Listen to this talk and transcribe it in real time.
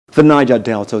The Niger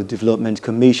Delta Development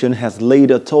Commission has laid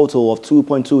a total of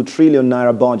 2.2 trillion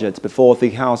naira budget before the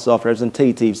House of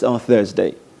Representatives on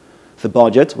Thursday. The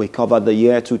budget will cover the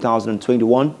year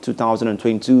 2021,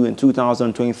 2022 and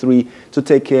 2023 to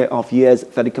take care of years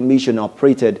that the Commission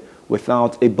operated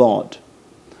without a board.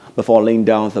 Before laying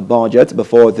down the budget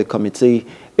before the committee,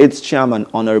 its chairman,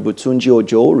 Honorable Tunji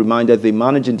Ojo, reminded the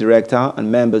managing director and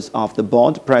members of the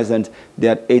board present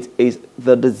that it is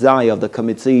the desire of the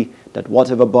committee that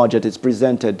whatever budget is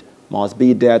presented must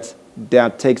be that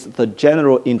takes the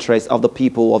general interest of the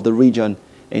people of the region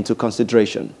into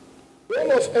consideration. The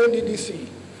role of NDDC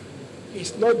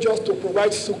is not just to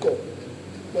provide succor,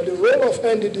 but the role of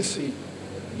NDDC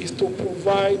is to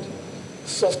provide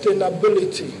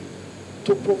sustainability,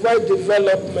 to provide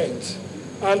development,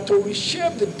 and to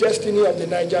reshape the destiny of the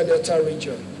Niger Delta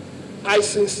region. I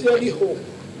sincerely hope,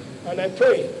 and I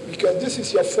pray, because this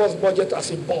is your first budget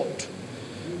as a board,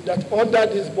 that under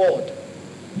this board,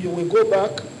 you will go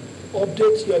back,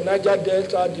 update your Niger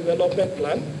Delta Development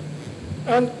Plan,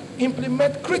 and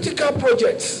implement critical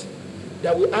projects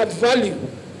that will add value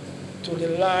to the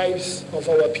lives of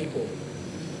our people.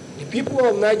 The people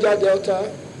of Niger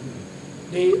Delta,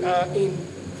 they are in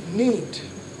need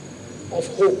of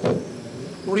hope,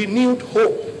 renewed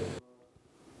hope.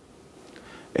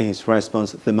 In his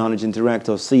response, the Managing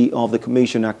Director, CEO of the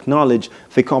Commission, acknowledged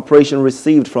the cooperation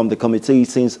received from the committee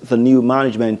since the new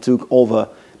management took over,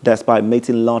 despite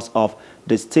meeting lots of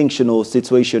distinctional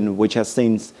situation which has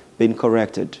since been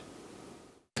corrected.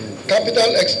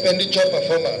 Capital expenditure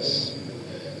performance.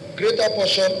 Greater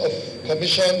portion of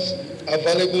Commission's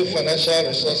available financial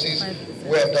resources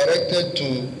were directed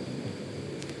to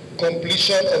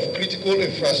completion of critical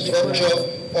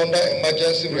infrastructure under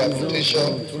emergency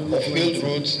rehabilitation of field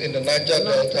roads in the Niger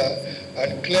Delta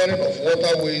and clearing of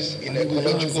waterways in the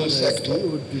ecological sector.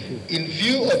 In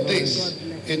view of this,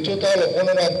 a total of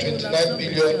 129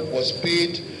 billion was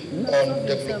paid on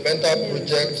developmental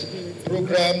projects,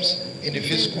 programs in the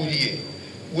fiscal year,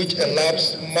 which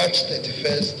elapsed March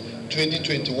 31st,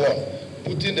 2021,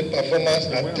 putting the performance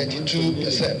at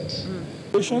 32%.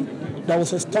 That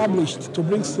was established to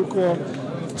bring succor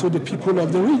to the people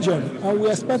of the region, and we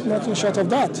expect nothing short of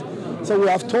that. So we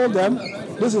have told them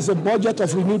this is a budget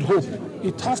of renewed hope.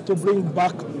 It has to bring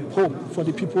back hope for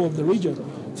the people of the region.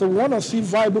 So we want to see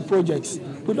viable projects.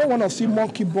 We don't want to see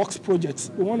monkey box projects.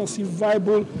 We want to see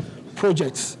viable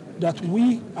projects that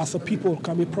we as a people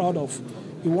can be proud of.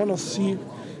 We want to see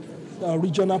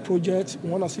regional projects. We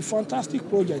want to see fantastic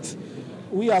projects.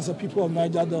 We as a people of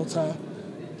Niger Delta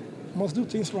must do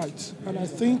things right. And I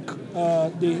think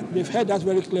they've heard that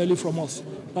very clearly from us,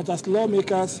 that as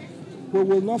lawmakers, we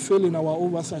will not fail in our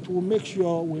oversight. We'll make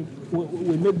sure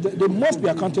they must be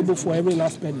accountable for every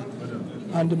last penny,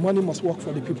 and the money must work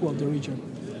for the people of the region.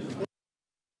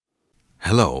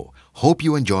 Hello, hope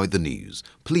you enjoyed the news.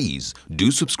 Please do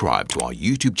subscribe to our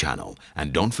YouTube channel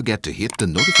and don't forget to hit the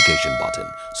notification button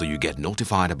so you get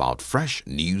notified about fresh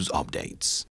news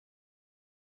updates.